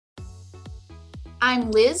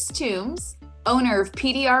I'm Liz Toombs, owner of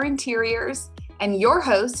PDR Interiors, and your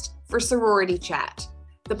host for Sorority Chat,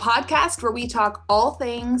 the podcast where we talk all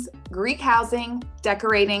things Greek housing,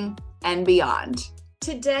 decorating, and beyond.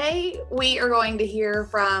 Today, we are going to hear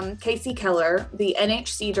from Casey Keller, the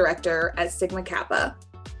NHC Director at Sigma Kappa.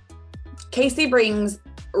 Casey brings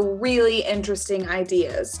really interesting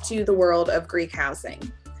ideas to the world of Greek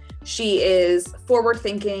housing. She is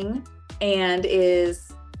forward-thinking and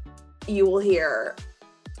you will hear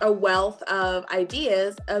a wealth of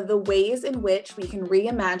ideas of the ways in which we can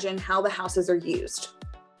reimagine how the houses are used.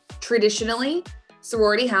 Traditionally,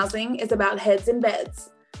 sorority housing is about heads and beds.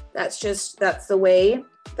 That's the way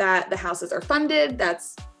that the houses are funded.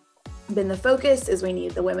 That's been the focus, is we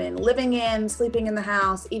need the women living in, sleeping in the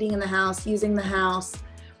house, eating in the house, using the house.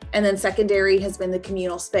 And then secondary has been the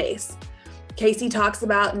communal space. Casey talks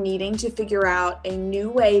about needing to figure out a new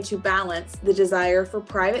way to balance the desire for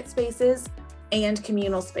private spaces and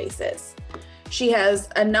communal spaces. She has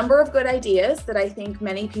a number of good ideas that I think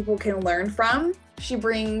many people can learn from. She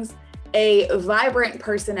brings a vibrant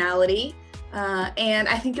personality, and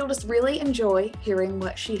I think you'll just really enjoy hearing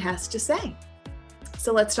what she has to say.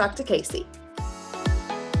 So let's talk to Casey.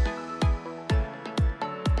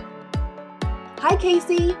 Hi,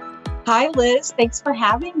 Casey. Hi, Liz. Thanks for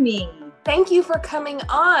having me. Thank you for coming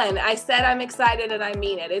on. I said I'm excited and I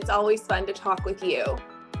mean it. It's always fun to talk with you.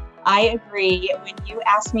 I agree. When you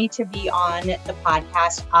asked me to be on the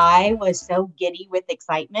podcast, I was so giddy with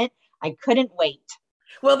excitement. I couldn't wait.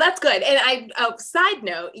 Well, that's good. And side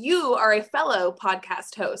note, you are a fellow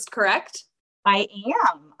podcast host, correct? I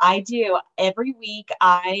am. I do. Every week,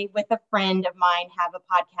 I, with a friend of mine, have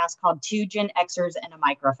a podcast called Two Gen Xers and a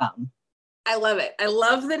Microphone. I love it. I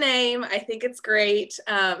love the name. I think it's great.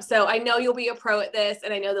 So I know you'll be a pro at this,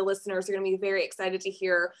 and I know the listeners are going to be very excited to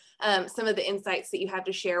hear some of the insights that you have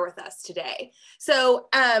to share with us today. So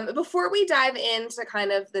before we dive into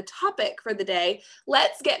kind of the topic for the day,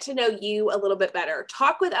 let's get to know you a little bit better.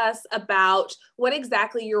 Talk with us about what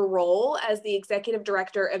exactly your role as the Executive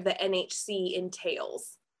Director of the NHC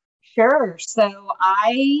entails. Sure. So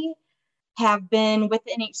I have been with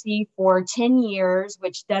the NHC for 10 years,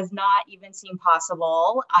 which does not even seem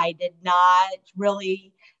possible. I did not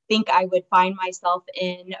really think I would find myself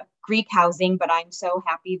in Greek housing, but I'm so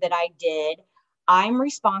happy that I did. I'm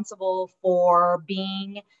responsible for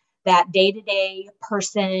being that day-to-day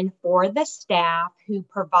person for the staff who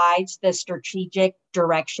provides the strategic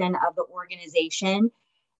direction of the organization.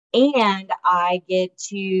 And I get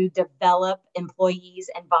to develop employees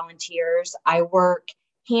and volunteers. I work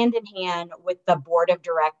hand in hand with the board of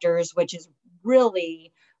directors, which is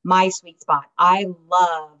really my sweet spot. I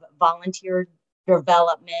love volunteer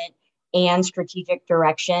development and strategic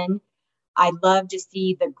direction. I love to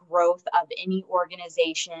see the growth of any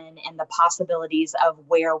organization and the possibilities of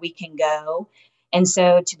where we can go. And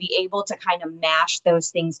so to be able to kind of mash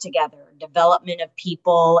those things together, development of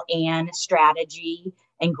people and strategy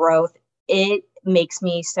and growth, it makes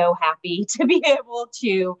me so happy to be able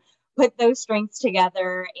to put those strengths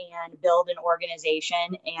together and build an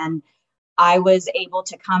organization. And I was able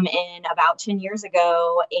to come in about 10 years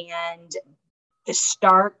ago and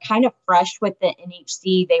start kind of fresh with the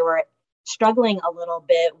NHC. They were struggling a little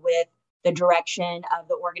bit with the direction of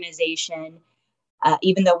the organization.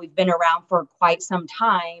 Even though we've been around for quite some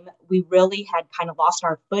time, we really had kind of lost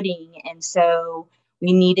our footing. And so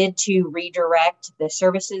we needed to redirect the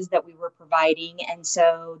services that we were providing. And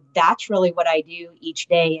so that's really what I do each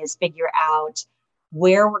day, is figure out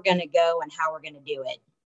where we're going to go and how we're going to do it.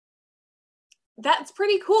 That's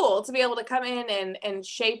pretty cool to be able to come in and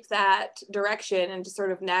shape that direction and to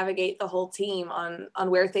sort of navigate the whole team on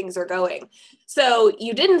where things are going. So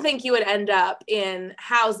you didn't think you would end up in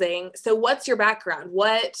housing. So what's your background?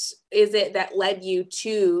 What is it that led you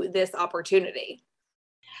to this opportunity?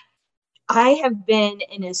 I have been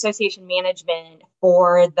in association management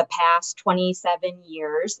for the past 27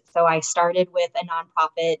 years. So I started with a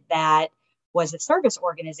nonprofit that was a service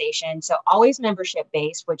organization. So always membership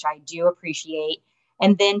based, which I do appreciate.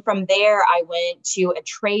 And then from there, I went to a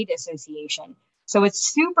trade association. So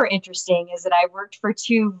what's super interesting is that I worked for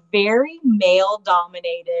two very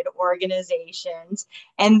male-dominated organizations,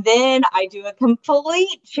 and then I do a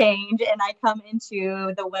complete change and I come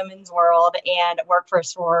into the women's world and work for a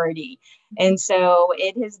sorority. And so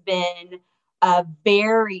it has been a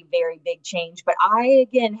very, very big change, but I,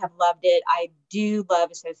 again, have loved it. I do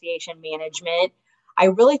love association management. I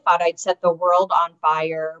really thought I'd set the world on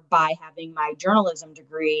fire by having my journalism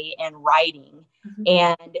degree and writing. Mm-hmm.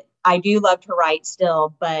 And I do love to write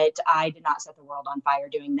still, but I did not set the world on fire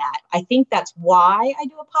doing that. I think that's why I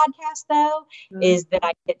do a podcast, though, is that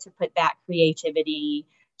I get to put that creativity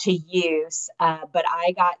to use. But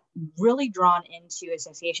I got really drawn into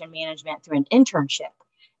association management through an internship.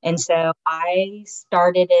 And so I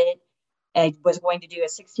started it. I was going to do a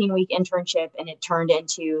 16-week internship, and it turned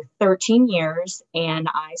into 13 years, and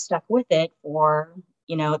I stuck with it for,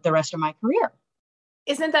 the rest of my career.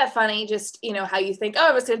 Isn't that funny? Just, how you think, oh,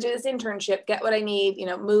 I was going to do this internship, get what I need,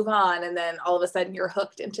 move on. And then all of a sudden you're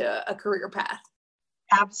hooked into a career path.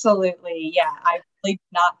 Absolutely. Yeah. I really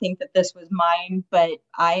did not think that this was mine, but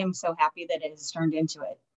I am so happy that it has turned into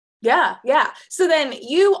it. Yeah. Yeah. So then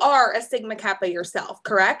you are a Sigma Kappa yourself,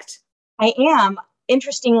 correct? I am.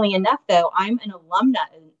 Interestingly enough, though, I'm an alumna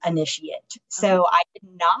initiate. So I did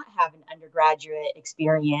not have an undergraduate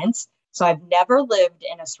experience. So I've never lived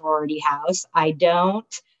in a sorority house. I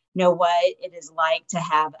don't know what it is like to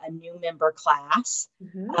have a new member class.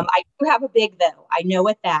 I do have a big, though. I know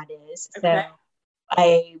what that is. Okay. So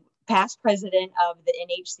a past president of the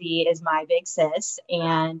NHC is my big sis.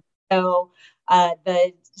 And so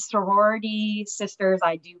the sorority sisters,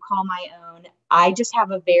 I do call my own. I just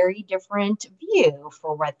have a very different view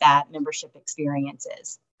for what that membership experience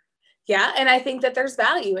is. Yeah. And I think that there's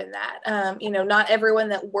value in that. Not everyone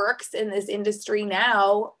that works in this industry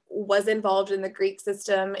now was involved in the Greek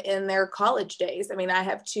system in their college days. I mean, I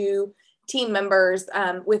have 2 team members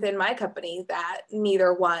within my company that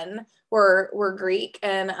neither one were Greek,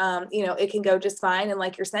 and, it can go just fine. And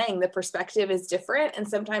like you're saying, the perspective is different. And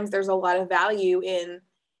sometimes there's a lot of value in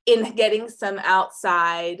getting some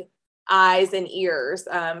outside eyes and ears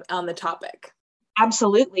on the topic.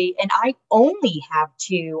 Absolutely. And I only have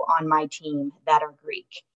 2 on my team that are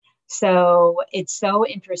Greek. So it's so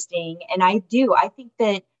interesting. And I think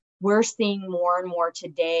that we're seeing more and more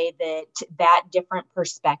today that different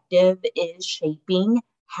perspective is shaping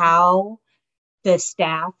how the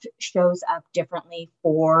staff shows up differently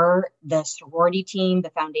for the sorority team, the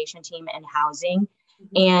foundation team, and housing.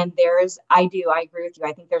 And I agree with you.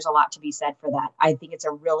 I think there's a lot to be said for that. I think it's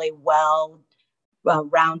a really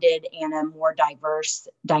well-rounded and a more diverse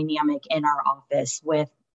dynamic in our office with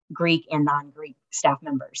Greek and non-Greek staff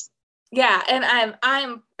members. Yeah, and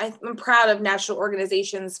I'm proud of national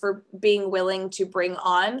organizations for being willing to bring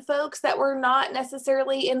on folks that were not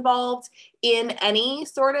necessarily involved in any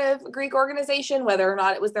sort of Greek organization, whether or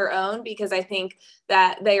not it was their own, because I think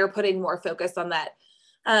that they are putting more focus on that.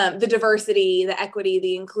 The diversity, the equity,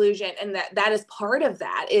 the inclusion, and that is part of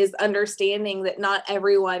that, is understanding that not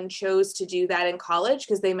everyone chose to do that in college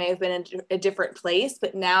because they may have been in a different place,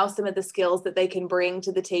 but now some of the skills that they can bring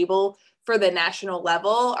to the table for the national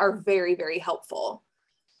level are very, very helpful.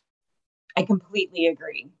 I completely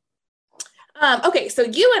agree. Okay, so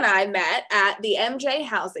you and I met at the MJ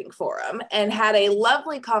Housing Forum and had a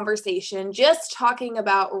lovely conversation just talking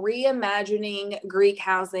about reimagining Greek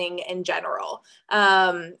housing in general.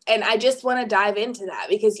 And I just want to dive into that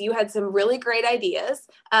because you had some really great ideas.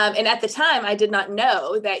 And at the time, I did not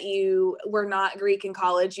know that you were not Greek in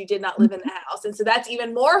college. You did not live in the house. And so that's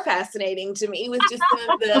even more fascinating to me, with just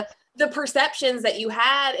some of the perceptions that you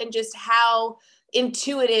had and just how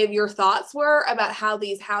intuitive your thoughts were about how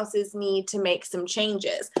these houses need to make some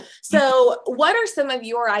changes. So what are some of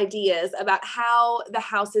your ideas about how the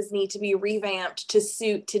houses need to be revamped to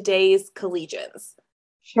suit today's collegians?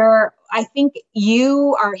 Sure. I think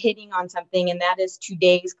you are hitting on something, and that is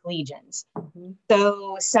today's collegians.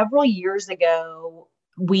 So several years ago,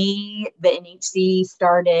 the NHC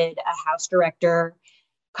started a house director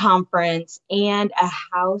conference and a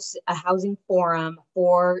housing forum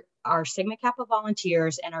for our Sigma Kappa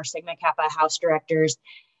volunteers and our Sigma Kappa house directors.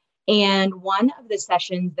 And one of the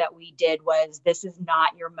sessions that we did was, this is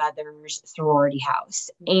not your mother's sorority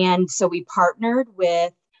house. And so we partnered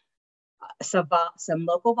with some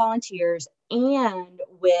local volunteers and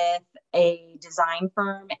with a design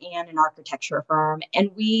firm and an architecture firm.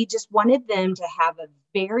 And we just wanted them to have a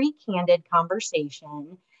very candid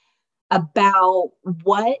conversation about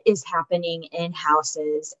what is happening in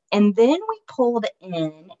houses. And then we pulled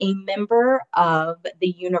in a member of the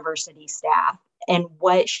university staff and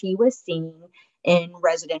what she was seeing in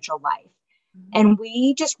residential life. And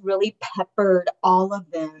we just really peppered all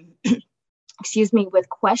of them, with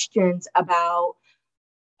questions about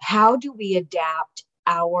how do we adapt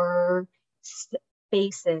our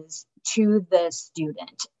spaces to the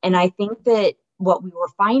student. And I think that what we were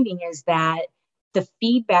finding is that the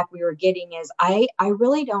feedback we were getting is, I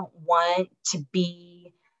really don't want to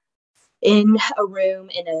be in a room,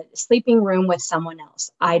 in a sleeping room with someone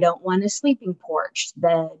else. I don't want a sleeping porch.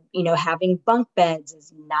 Having bunk beds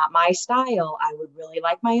is not my style. I would really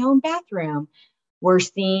like my own bathroom. We're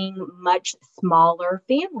seeing much smaller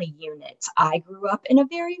family units. I grew up in a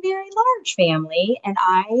very, very large family, and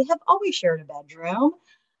I have always shared a bedroom.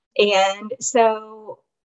 And so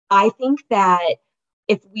I think that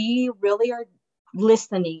if we really are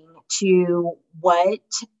listening to what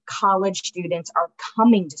college students are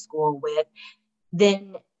coming to school with,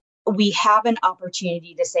 then we have an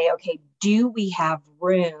opportunity to say, okay, do we have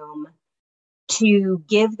room to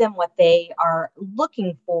give them what they are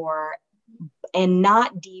looking for and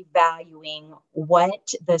not devaluing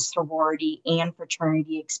what the sorority and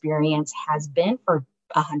fraternity experience has been for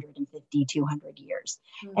 150, 200 years.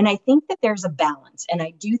 Mm-hmm. And I think that there's a balance, and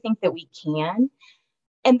I do think that we can.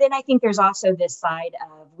 And then I think there's also this side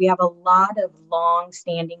of, we have a lot of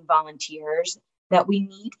long-standing volunteers that we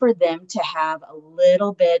need for them to have a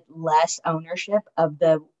little bit less ownership of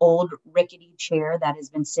the old rickety chair that has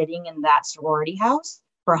been sitting in that sorority house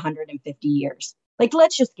for 150 years. Like,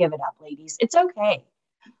 let's just give it up, ladies. It's okay.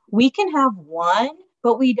 We can have one,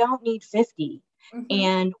 but we don't need 50. Mm-hmm.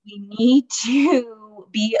 And we need to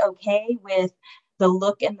be okay with the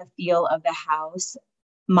look and the feel of the house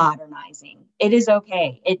modernizing. It is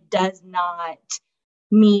okay. It does not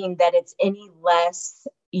mean that it's any less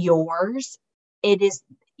yours. It is,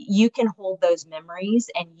 you can hold those memories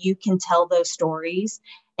and you can tell those stories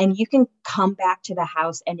and you can come back to the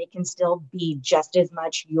house and it can still be just as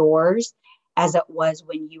much yours as it was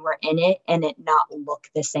when you were in it, and it not look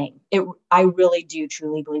the same. I really do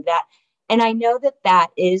truly believe that. And I know that that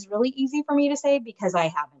is really easy for me to say because I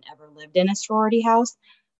haven't ever lived in a sorority house,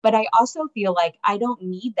 but I also feel like I don't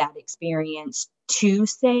need that experience to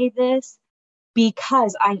say this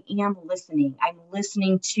because I am listening. I'm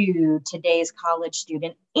listening to today's college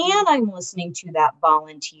student and I'm listening to that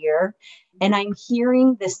volunteer, and I'm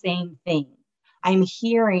hearing the same thing. I'm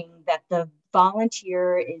hearing that the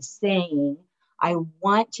volunteer is saying, I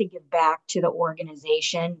want to give back to the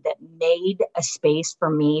organization that made a space for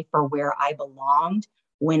me for where I belonged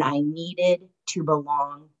when I needed to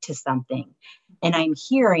belong to something. And I'm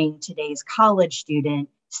hearing today's college student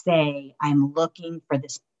say, I'm looking for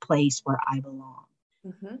this place where I belong.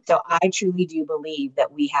 Mm-hmm. So I truly do believe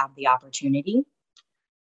that we have the opportunity.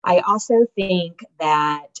 I also think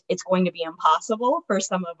that it's going to be impossible for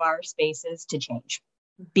some of our spaces to change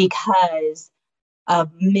because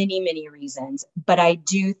of many, many reasons. But I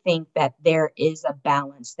do think that there is a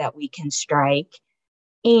balance that we can strike,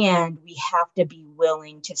 and we have to be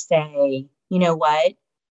willing to say, you know what,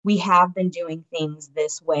 we have been doing things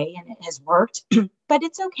this way and it has worked, but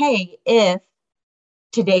it's okay if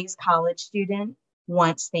today's college student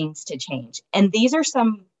wants things to change. And these are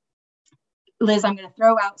some, Liz, I'm going to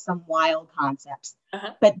throw out some wild concepts,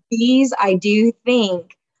 but these I do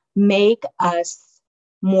think make us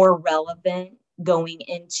more relevant going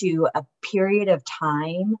into a period of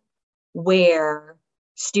time where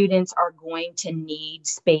students are going to need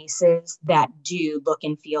spaces that do look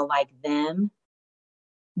and feel like them,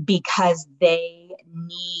 because they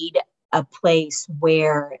need a place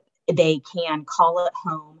where they can call it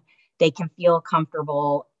home. They can feel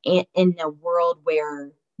comfortable in a world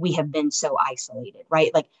where we have been so isolated,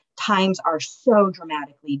 right? Like, times are so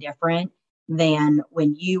dramatically different than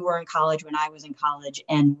when you were in college, when I was in college,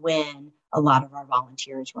 and when a lot of our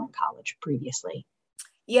volunteers were in college previously.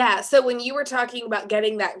 Yeah. So when you were talking about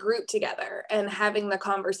getting that group together and having the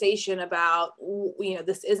conversation about,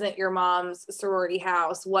 this isn't your mom's sorority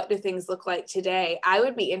house, what do things look like today? I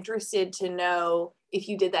would be interested to know if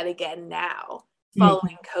you did that again now,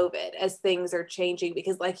 following COVID, as things are changing,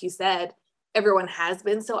 because like you said, everyone has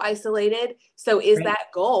been so isolated. So is that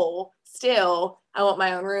goal still, I want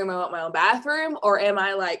my own room, I want my own bathroom, or am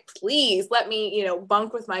I like, please let me,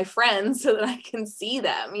 bunk with my friends so that I can see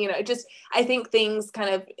them? I think things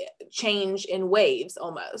kind of change in waves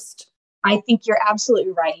almost. I think you're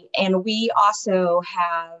absolutely right. And we also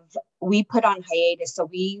we put on hiatus, so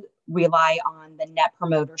we rely on the Net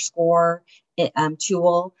Promoter Score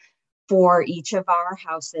tool for each of our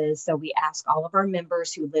houses. So we ask all of our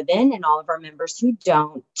members who live in and all of our members who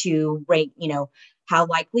don't to rate, how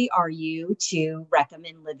likely are you to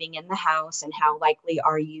recommend living in the house, and how likely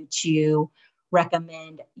are you to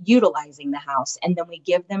recommend utilizing the house? And then we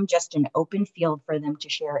give them just an open field for them to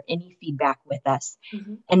share any feedback with us.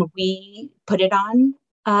 Mm-hmm. And we put it on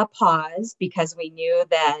pause because we knew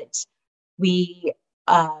that we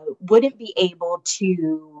wouldn't be able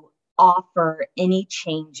to offer any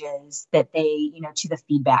changes that they, to the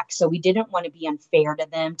feedback. So we didn't want to be unfair to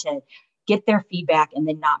them to get their feedback and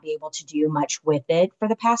then not be able to do much with it for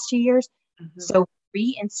the past 2 years. So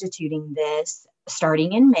reinstituting this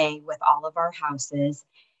starting in May with all of our houses.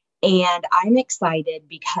 And I'm excited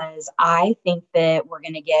because I think that we're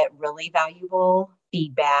going to get really valuable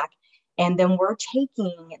feedback. And then we're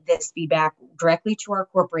taking this feedback directly to our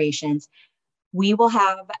corporations. We will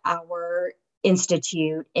have our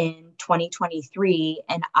institute in 2023,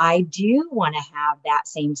 and I do want to have that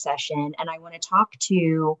same session, and I want to talk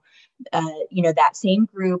to that same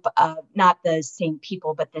group of, not the same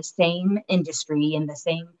people, but the same industry and the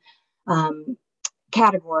same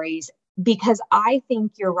categories, because I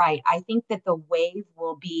think you're right. I think that the wave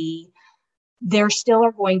will be, there still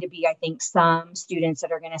are going to be, I think, some students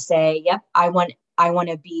that are going to say, yep, I want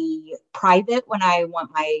to be private when I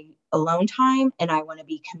want my alone time, and I want to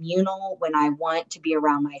be communal when I want to be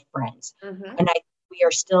around my friends. And we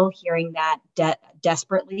are still hearing that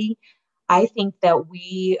desperately. I think that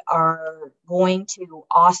we are going to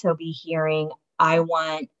also be hearing, I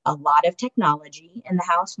want a lot of technology in the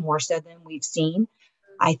house, more so than we've seen.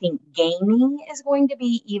 I think gaming is going to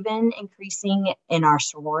be even increasing in our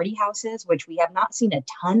sorority houses, which we have not seen a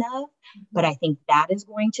ton of, but I think that is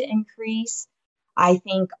going to increase. I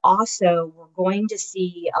think also we're going to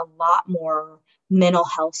see a lot more mental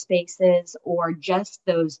health spaces, or just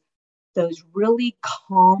those really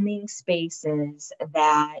calming spaces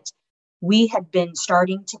that we had been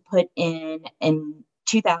starting to put in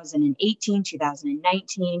 2018,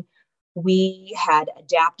 2019. We had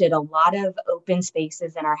adapted a lot of open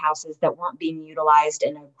spaces in our houses that weren't being utilized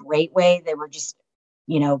in a great way. They were just,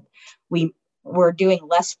 we were doing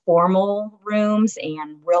less formal rooms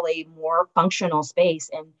and really more functional space.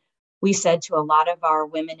 And we said to a lot of our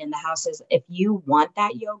women in the houses, if you want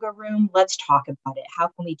that yoga room, let's talk about it. How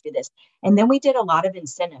can we do this? And then we did a lot of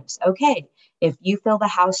incentives. Okay, if you fill the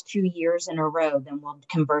house 2 years in a row, then we'll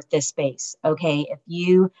convert this space. Okay, if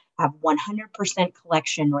you have 100%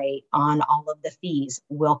 collection rate on all of the fees,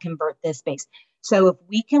 we'll convert this space. So if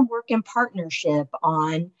we can work in partnership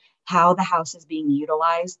on how the house is being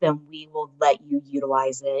utilized, then we will let you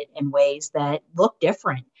utilize it in ways that look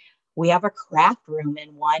different. We have a craft room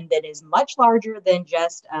in one that is much larger than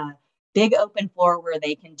just a big open floor where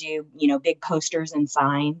they can do, big posters and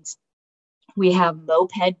signs. We have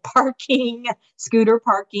moped parking, scooter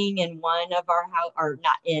parking in one of our house, or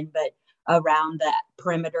not in, but around the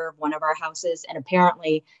perimeter of one of our houses. And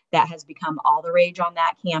apparently that has become all the rage on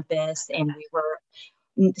that campus. And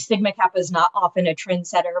Sigma Kappa is not often a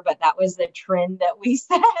trendsetter, but that was the trend that we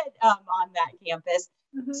set on that campus.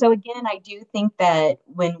 So again, I do think that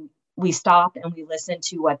when we stop and we listen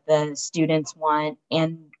to what the students want,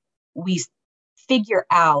 and we figure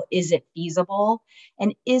out, is it feasible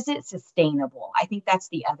and is it sustainable? I think that's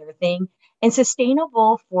the other thing. And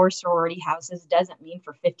sustainable for sorority houses doesn't mean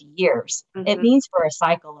for 50 years. It means for a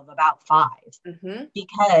cycle of about 5,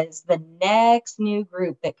 because the next new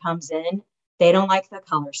group that comes in, they don't like the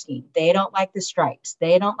color scheme. They don't like the stripes.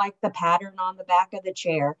 They don't like the pattern on the back of the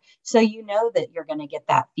chair. So you know that you're going to get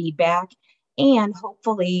that feedback. And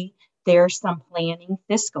hopefully there's some planning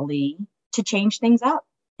fiscally to change things up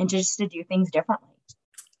and just to do things differently.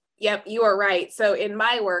 Yep, you are right. So in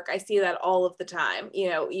my work, I see that all of the time.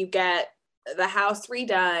 You get the house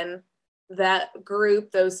redone, that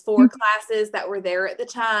group, those 4 classes that were there at the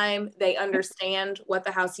time, they understand what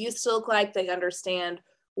the house used to look like. They understand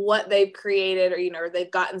what they've created, or they've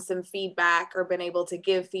gotten some feedback or been able to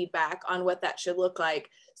give feedback on what that should look like.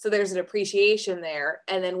 So there's an appreciation there.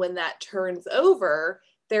 And then when that turns over,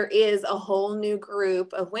 there is a whole new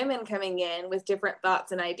group of women coming in with different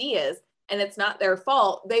thoughts and ideas, and it's not their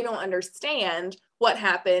fault. They don't understand what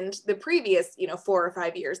happened the previous 4 or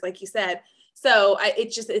 5 years, like you said. So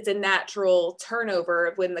it's a natural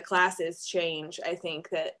turnover when the classes change. I think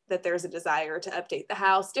that there's a desire to update the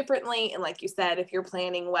house differently. And like you said, if you're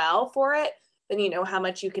planning well for it, then you know how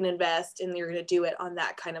much you can invest, and you're going to do it on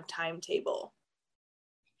that kind of timetable.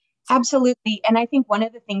 Absolutely. And I think one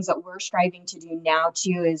of the things that we're striving to do now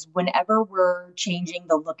too is whenever we're changing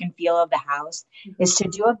the look and feel of the house is to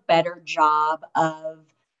do a better job of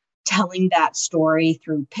telling that story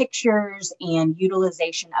through pictures and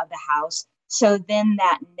utilization of the house. So then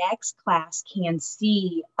that next class can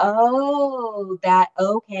see,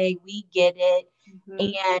 okay, we get it.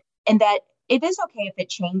 And that it is okay if it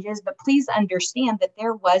changes, but please understand that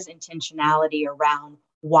there was intentionality around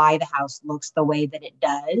why the house looks the way that it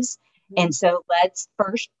does. And so let's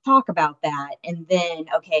first talk about that. And then,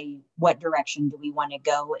 okay, what direction do we want to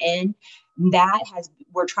go in?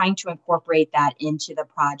 We're trying to incorporate that into the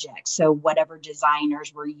project. So whatever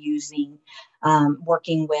designers we're using,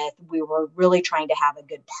 working with, we were really trying to have a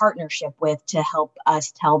good partnership with to help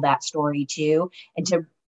us tell that story too, and to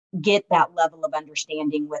get that level of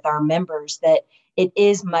understanding with our members that it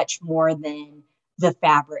is much more than the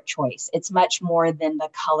fabric choice. It's much more than the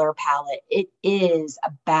color palette. It is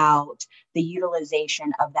about the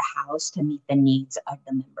utilization of the house to meet the needs of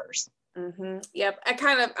the members. Mm-hmm. Yep.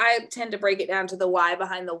 I tend to break it down to the why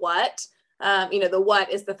behind the what. The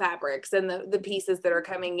what is the fabrics and the pieces that are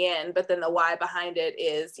coming in, but then the why behind it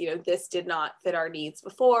is, this did not fit our needs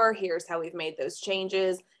before. Here's how we've made those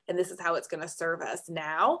changes. And this is how it's going to serve us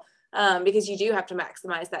now. Because you do have to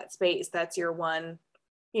maximize that space. That's your one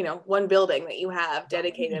building that you have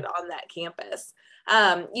dedicated on that campus.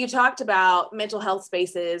 You talked about mental health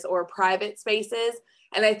spaces or private spaces.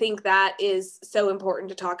 And I think that is so important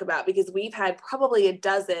to talk about because we've had probably a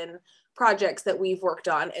dozen projects that we've worked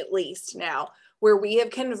on at least now, where we have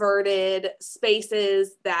converted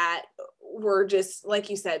spaces that were just, like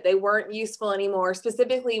you said, they weren't useful anymore.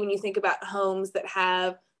 Specifically, when you think about homes that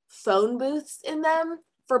have phone booths in them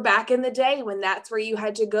for back in the day, when that's where you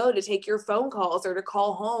had to go to take your phone calls or to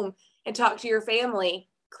call home and talk to your family.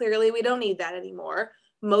 Clearly, we don't need that anymore.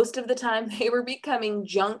 Most of the time, they were becoming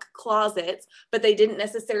junk closets, but they didn't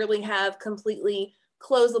necessarily have completely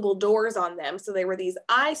closable doors on them. So they were these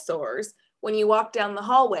eyesores when you walk down the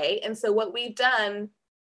hallway. And so what we've done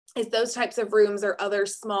is those types of rooms or other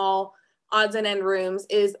small odds and end rooms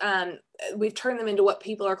is we've turned them into what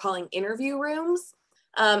people are calling interview rooms.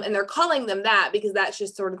 And they're calling them that because that's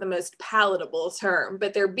just sort of the most palatable term,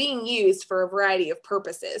 but they're being used for a variety of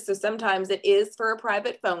purposes. So sometimes it is for a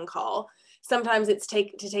private phone call. Sometimes it's to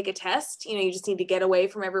take a test. You just need to get away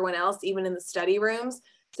from everyone else, even in the study rooms.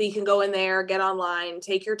 So you can go in there, get online,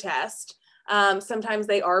 take your test. Sometimes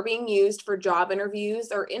they are being used for job interviews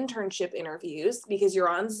or internship interviews because you're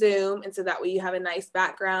on Zoom. And so that way you have a nice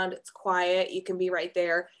background. It's quiet. You can be right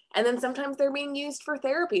there. And then sometimes they're being used for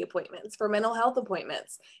therapy appointments, for mental health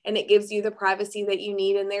appointments. And it gives you the privacy that you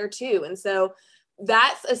need in there too. And so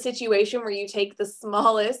that's a situation where you take the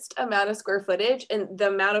smallest amount of square footage, and the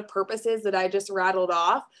amount of purposes that I just rattled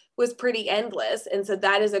off was pretty endless. And so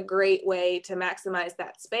that is a great way to maximize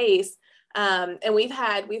that space. And we've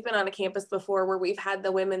been on a campus before where we've had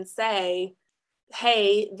the women say,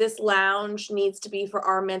 hey, this lounge needs to be for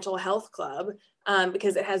our mental health club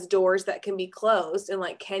because it has doors that can be closed. And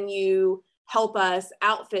can you help us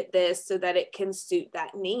outfit this so that it can suit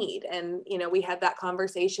that need? And, we had that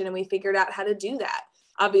conversation and we figured out how to do that.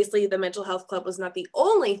 Obviously, the mental health club was not the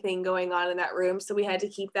only thing going on in that room, so we had to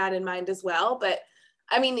keep that in mind as well. But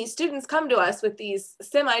these students come to us with these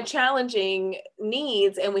semi-challenging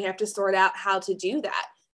needs, and we have to sort out how to do that.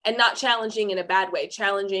 And not challenging in a bad way,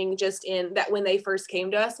 challenging just in that when they first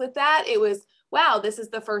came to us with that, it was, wow, this is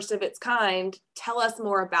the first of its kind. Tell us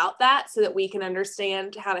more about that so that we can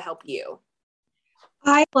understand how to help you.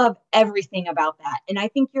 I love everything about that. And I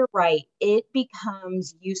think you're right. It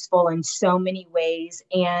becomes useful in so many ways.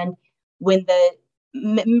 And when the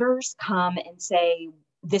members come and say,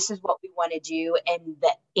 this is what we want to do, and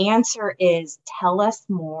the answer is, tell us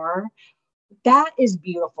more, that is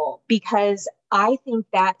beautiful, because I think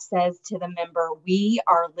that says to the member, we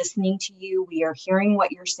are listening to you, we are hearing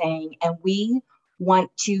what you're saying, and we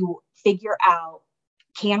want to figure out,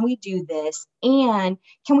 can we do this? And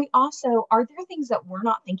can we also, are there things that we're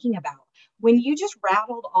not thinking about? When you just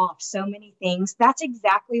rattled off so many things, that's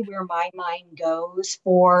exactly where my mind goes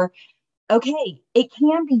for, okay, it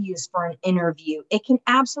can be used for an interview. It can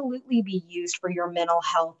absolutely be used for your mental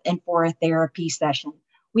health and for a therapy session.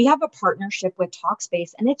 We have a partnership with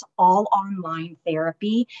Talkspace, and it's all online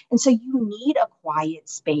therapy. And so you need a quiet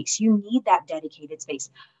space. You need that dedicated space.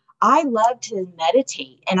 I love to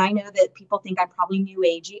meditate, and I know that people think I'm probably new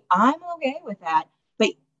agey. I'm okay with that,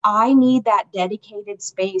 but I need that dedicated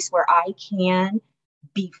space where I can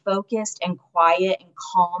be focused and quiet and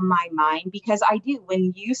calm my mind, because I do.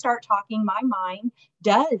 When you start talking, my mind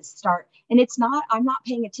does start, and it's not, I'm not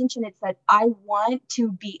paying attention. It's that I want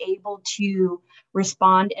to be able to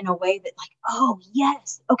respond in a way that oh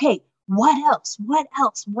yes, okay, what else? What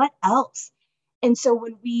else? What else? And so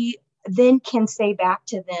when we then can say back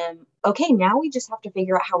to them, okay, now we just have to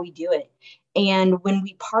figure out how we do it. And when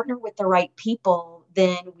we partner with the right people,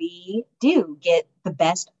 then we do get the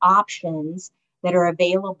best options that are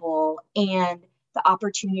available and the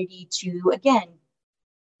opportunity to, again,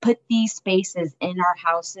 put these spaces in our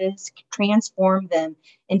houses, transform them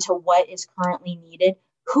into what is currently needed.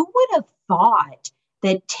 Who would have thought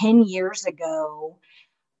that 10 years ago,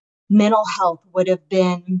 mental health would have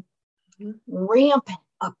been rampant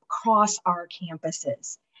across our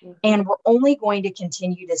campuses. And we're only going to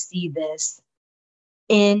continue to see this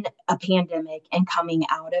in a pandemic and coming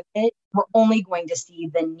out of it. We're only going to see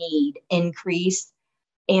the need increase.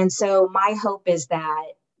 And so my hope is that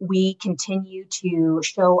we continue to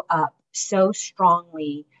show up so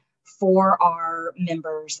strongly for our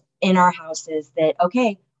members in our houses that,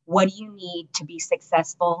 okay, what do you need to be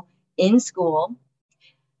successful in school,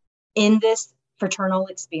 in this fraternal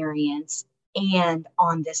experience, and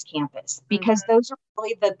on this campus? Because those are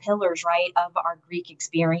really the pillars, right, of our Greek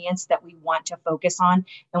experience that we want to focus on,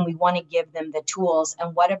 and we want to give them the tools.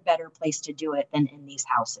 And what a better place to do it than in these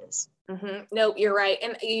houses. No, you're right.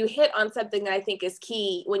 And you hit on something that I think is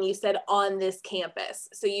key when you said on this campus.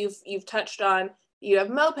 So you've touched on, you have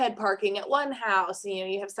moped parking at one house,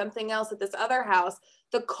 you have something else at this other house.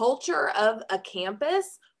 The culture of a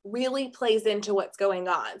campus really plays into what's going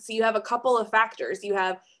on. So you have a couple of factors. You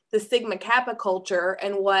have the Sigma Kappa culture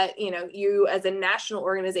and what, you as a national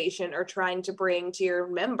organization are trying to bring to your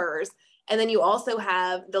members. And then you also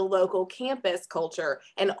have the local campus culture,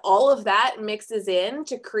 and all of that mixes in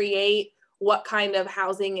to create what kind of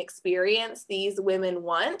housing experience these women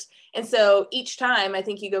want. And so each time I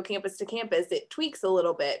think you go campus to campus, it tweaks a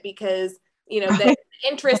little bit because, the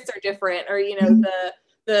interests are different, or,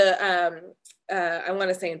 I want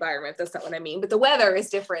to say environment, that's not what I mean, but the weather is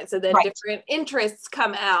different. So then different interests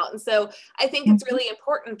come out. And so I think it's really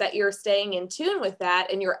important that you're staying in tune with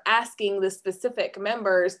that and you're asking the specific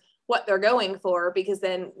members what they're going for, because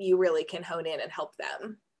then you really can hone in and help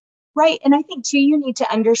them. Right. And I think too, you need to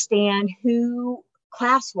understand who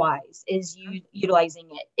class-wise is utilizing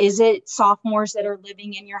it. Is it sophomores that are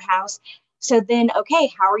living in your house? So then, okay,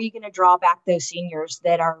 how are you going to draw back those seniors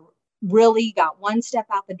that are really got one step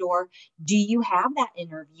out the door? Do you have that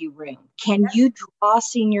interview room? Can you draw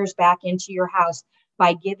seniors back into your house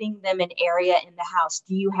by giving them an area in the house?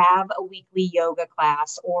 Do you have a weekly yoga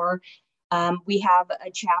class? Or we have a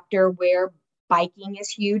chapter where biking is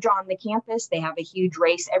huge on the campus. They have a huge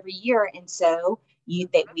race every year. And so we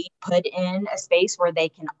put in a space where they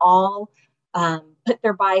can all put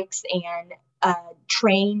their bikes and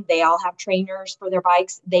train. They all have trainers for their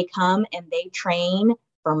bikes. They come and they train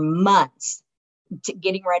for months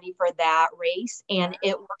getting ready for that race. And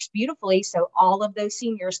it works beautifully. So all of those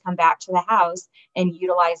seniors come back to the house and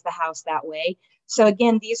utilize the house that way. So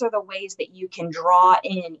again, these are the ways that you can draw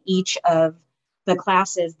in each of the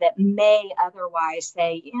classes that may otherwise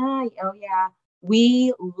say,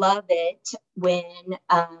 we love it when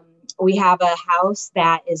we have a house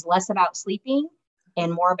that is less about sleeping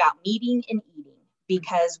and more about meeting and eating,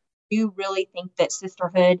 because we really think that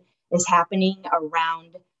sisterhood is happening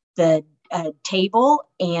around the table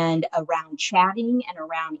and around chatting and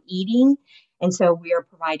around eating. And so we are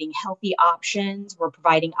providing healthy options. We're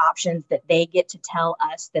providing options that they get to tell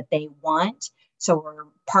us that they want. So we're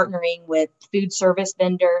partnering with food service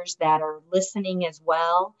vendors that are listening as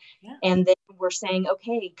well. Yeah. And then we're saying,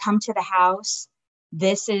 okay, come to the house.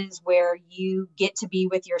 This is where you get to be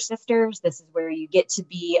with your sisters. This is where you get to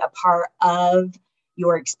be a part of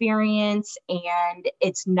your experience. And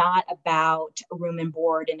it's not about room and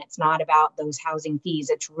board, and it's not about those housing fees.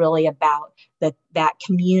 It's really about that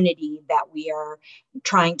community that we are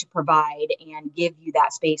trying to provide and give you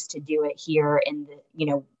that space to do it here in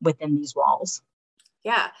the, within these walls.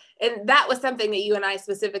 Yeah. And that was something that you and I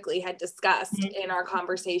specifically had discussed in our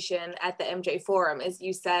conversation at the MJ Forum. As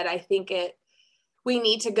you said, I think we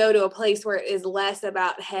need to go to a place where it is less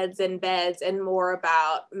about heads and beds and more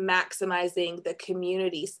about maximizing the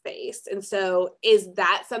community space. And so is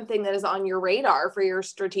that something that is on your radar for your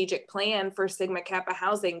strategic plan for Sigma Kappa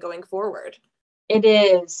housing going forward? It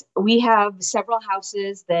is. We have several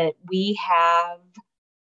houses that we have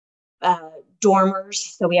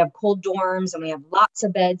dormers. So we have cold dorms and we have lots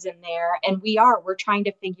of beds in there. And we're trying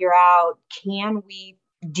to figure out, can we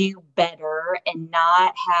do better and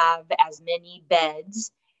not have as many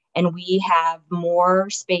beds? And we have more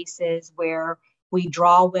spaces where we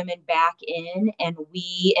draw women back in and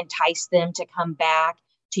we entice them to come back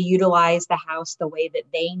to utilize the house the way that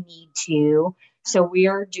they need to. So we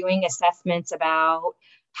are doing assessments about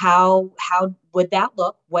how would that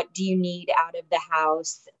look? What do you need out of the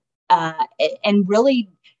house? And really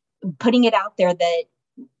putting it out there that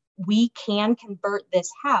we can convert this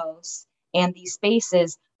house and these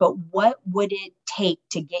spaces, but what would it take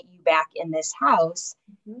to get you back in this house?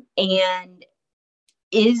 And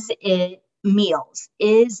is it meals?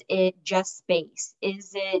 Is it just space?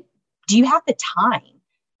 Do you have the time?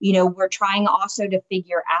 We're trying also to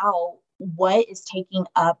figure out what is taking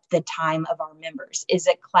up the time of our members? Is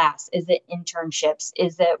it class? Is it internships?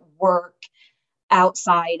 Is it work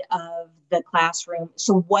outside of the classroom?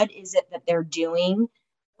 So what is it that they're doing?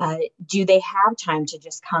 Do they have time to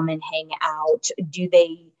just come and hang out?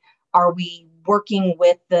 Are we working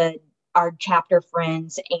with our chapter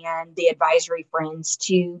friends and the advisory friends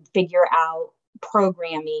to figure out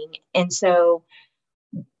programming? And so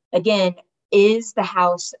again, is the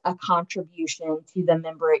house a contribution to the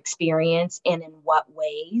member experience, and in what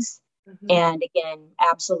ways? Mm-hmm. And again,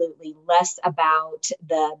 absolutely less about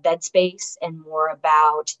the bed space and more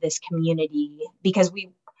about this community, because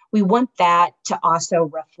we want that to also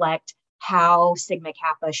reflect how Sigma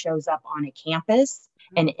Kappa shows up on a campus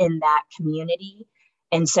and in that community.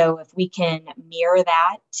 And so if we can mirror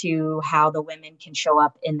that to how the women can show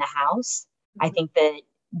up in the house, I think that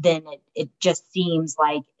then it just seems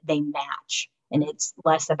like they match, and it's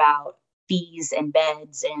less about fees and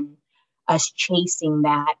beds and us chasing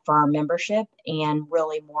that for our membership, and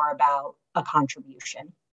really more about a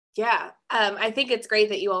contribution. Yeah. I think it's great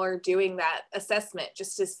that you all are doing that assessment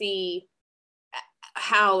just to see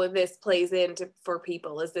how this plays into for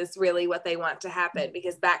people. Is this really what they want to happen?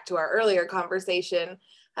 Because back to our earlier conversation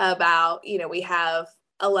about, we have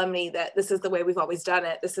alumni that this is the way we've always done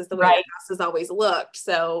it. This is the way the house has always looked.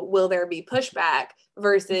 So will there be pushback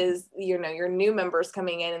versus, your new members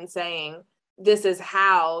coming in and saying, this is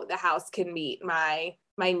how the house can meet my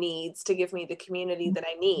needs to give me the community that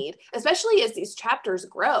I need, especially as these chapters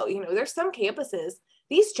grow. There's some campuses,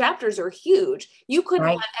 these chapters are huge. You couldn't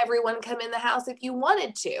let everyone come in the house if you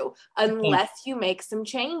wanted to, unless you make some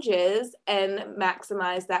changes and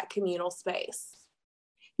maximize that communal space.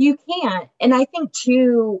 You can't. And I think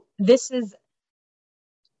too, this is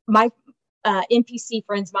my NPC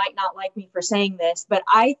friends might not like me for saying this, but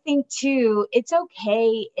I think too, it's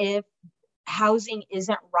okay if housing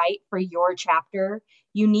isn't right for your chapter.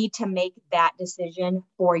 You need to make that decision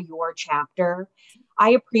for your chapter. I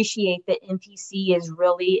appreciate that NPC is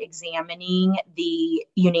really examining the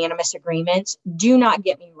unanimous agreements. Do not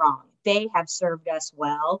get me wrong. They have served us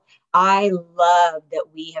well. I love that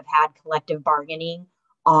we have had collective bargaining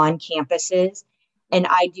on campuses. And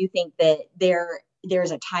I do think that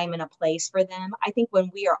there's a time and a place for them. I think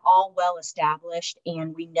when we are all well established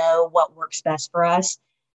and we know what works best for us,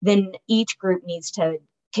 then each group needs to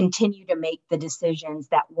continue to make the decisions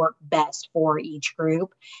that work best for each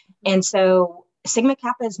group. And so Sigma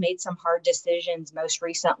Kappa has made some hard decisions most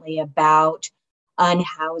recently about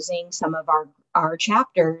unhousing some of our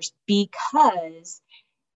chapters, because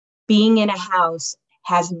being in a house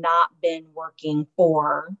has not been working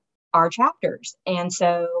for our chapters. And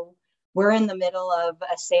so we're in the middle of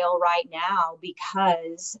a sale right now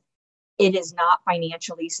because it is not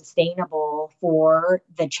financially sustainable for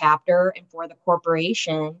the chapter and for the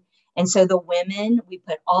corporation. And so the women, we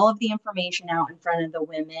put all of the information out in front of the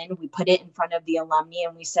women, we put it in front of the alumni,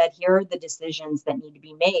 and we said, here are the decisions that need to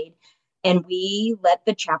be made. And we let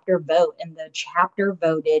the chapter vote, and the chapter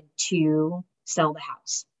voted to sell the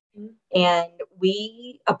house. And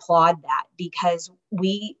we applaud that, because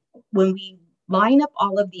when we line up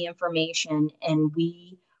all of the information and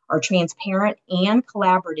we are transparent and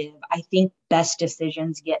collaborative, I think best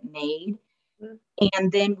decisions get made.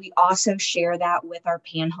 And then we also share that with our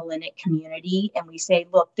Panhellenic community. And we say,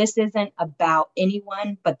 look, this isn't about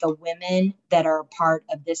anyone but the women that are part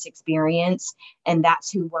of this experience. And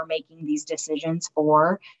that's who we're making these decisions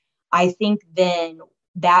for. I think then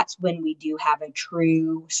that's when we do have a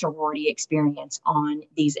true sorority experience on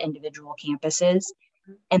these individual campuses.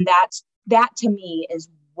 And that to me is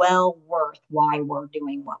well worth why we're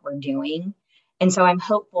doing what we're doing. And so I'm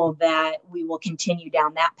hopeful that we will continue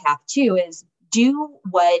down that path too, is do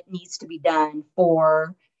what needs to be done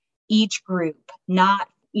for each group, not,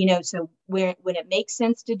 so when it makes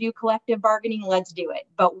sense to do collective bargaining, let's do it.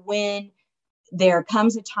 But when there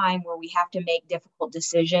comes a time where we have to make difficult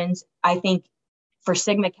decisions, I think for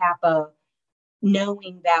Sigma Kappa,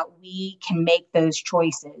 knowing that we can make those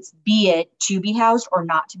choices, be it to be housed or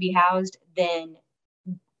not to be housed, then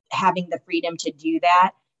having the freedom to do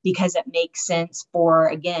that because it makes sense for,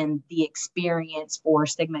 again, the experience for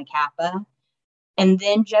Sigma Kappa. And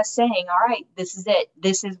then just saying, all right, this is it.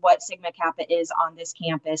 This is what Sigma Kappa is on this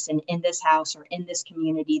campus and in this house or in this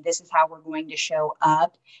community. This is how we're going to show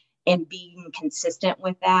up. And being consistent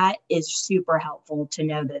with that is super helpful to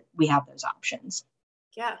know that we have those options.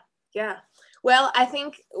 Yeah. Well, I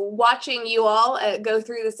think watching you all go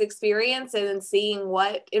through this experience and seeing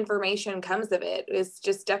what information comes of it is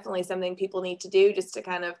just definitely something people need to do, just to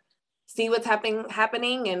kind of see what's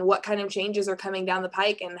happening and what kind of changes are coming down the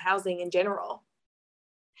pike in housing in general.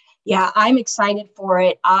 Yeah, I'm excited for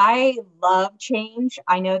it. I love change.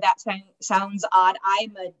 I know that sounds odd.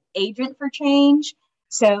 I'm an agent for change,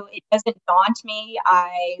 so it doesn't daunt me.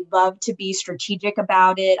 I love to be strategic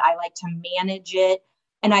about it. I like to manage it,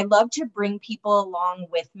 and I love to bring people along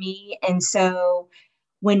with me. And so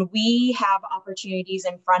when we have opportunities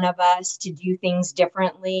in front of us to do things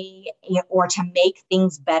differently or to make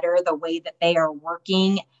things better the way that they are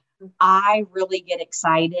working, I really get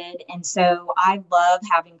excited. And so I love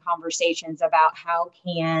having conversations about how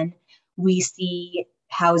can we see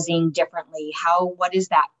housing differently? What is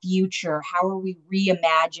that future? How are we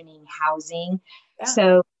reimagining housing? Yeah.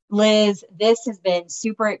 So Liz, this has been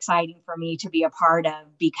super exciting for me to be a part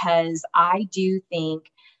of, because I do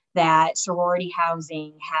think that sorority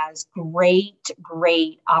housing has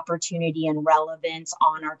great opportunity and relevance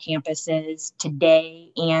on our campuses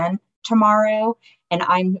today and tomorrow. And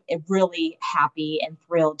I'm really happy and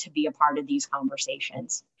thrilled to be a part of these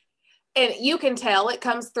conversations. And you can tell it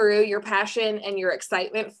comes through. Your passion and your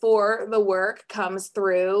excitement for the work comes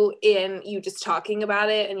through in you just talking about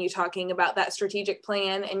it, and you talking about that strategic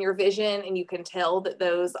plan and your vision. And you can tell that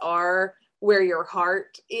those are where your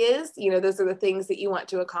heart is. Those are the things that you want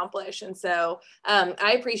to accomplish. And so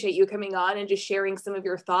I appreciate you coming on and just sharing some of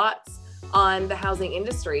your thoughts on the housing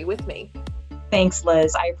industry with me. Thanks,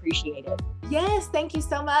 Liz. I appreciate it. Yes, thank you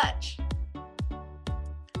so much.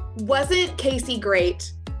 Wasn't Casey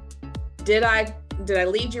great? Did I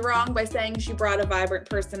lead you wrong by saying she brought a vibrant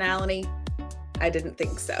personality? I didn't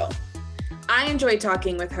think so. I enjoyed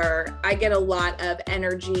talking with her. I get a lot of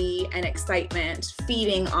energy and excitement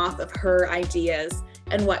feeding off of her ideas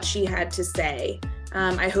and what she had to say.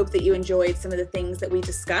 I hope that you enjoyed some of the things that we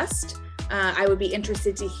discussed. I would be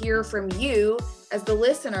interested to hear from you as the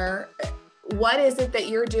listener. What is it that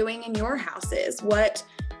you're doing in your houses? What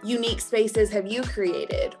unique spaces have you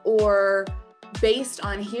created? Or based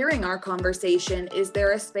on hearing our conversation, is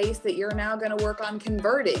there a space that you're now going to work on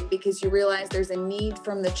converting because you realize there's a need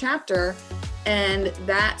from the chapter and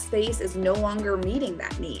that space is no longer meeting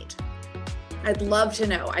that need? I'd love to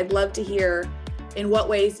know. I'd love to hear in what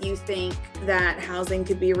ways you think that housing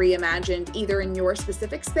could be reimagined, either in your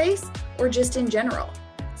specific space or just in general.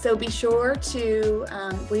 So be sure to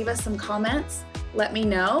leave us some comments. Let me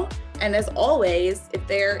know. And as always, if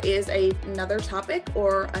there is another topic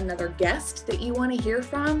or another guest that you want to hear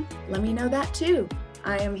from, let me know that too.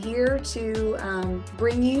 I am here to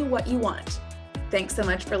bring you what you want. Thanks so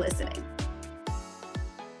much for listening.